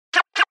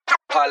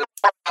All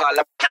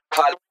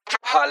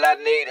I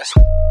need is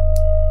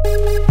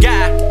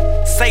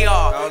say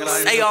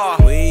all,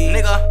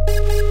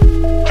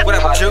 nigga. What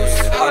up, Juice?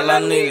 all I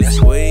need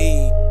is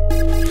weed.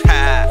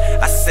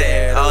 I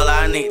said, all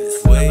I need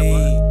is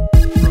weed.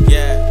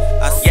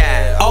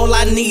 All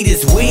I need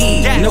is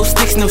weed. No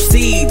sticks, no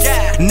seeds.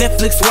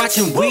 Netflix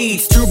watching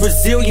weeds. True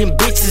Brazilian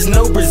bitches,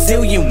 no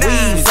Brazilian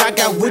weaves. I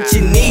got what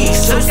you need.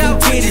 Show some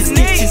titties,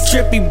 get you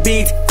trippy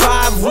beats.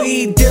 5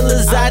 weed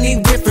dealers, I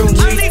need different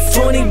weeds.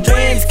 20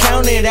 bands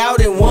counted out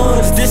at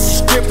once. This is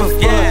stripper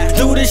fun.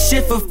 Do this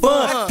shit for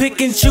fun.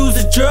 Pick and choose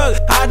a drug.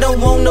 I don't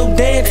want no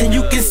dance, and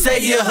you can say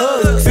your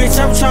hugs. Bitch,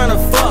 I'm tryna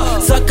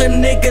fuck. Suck a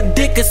nigga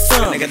dick or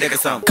something.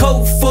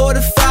 Coke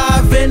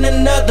 45 and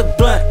another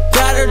blunt.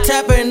 Got her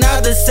tapping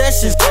out the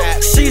sessions.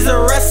 She's a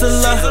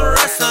wrestler.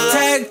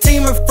 Tag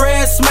team of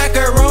friends, smack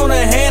her on the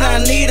hand. I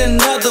need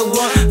another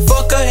one.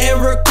 Fuck her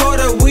and record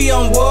her. We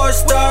on War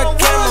Star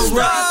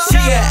camera. She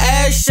a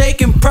ass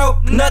shaking pro,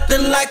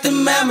 nothing like the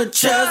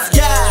amateurs.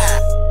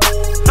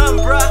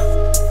 Bruh.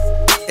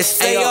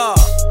 It's AR.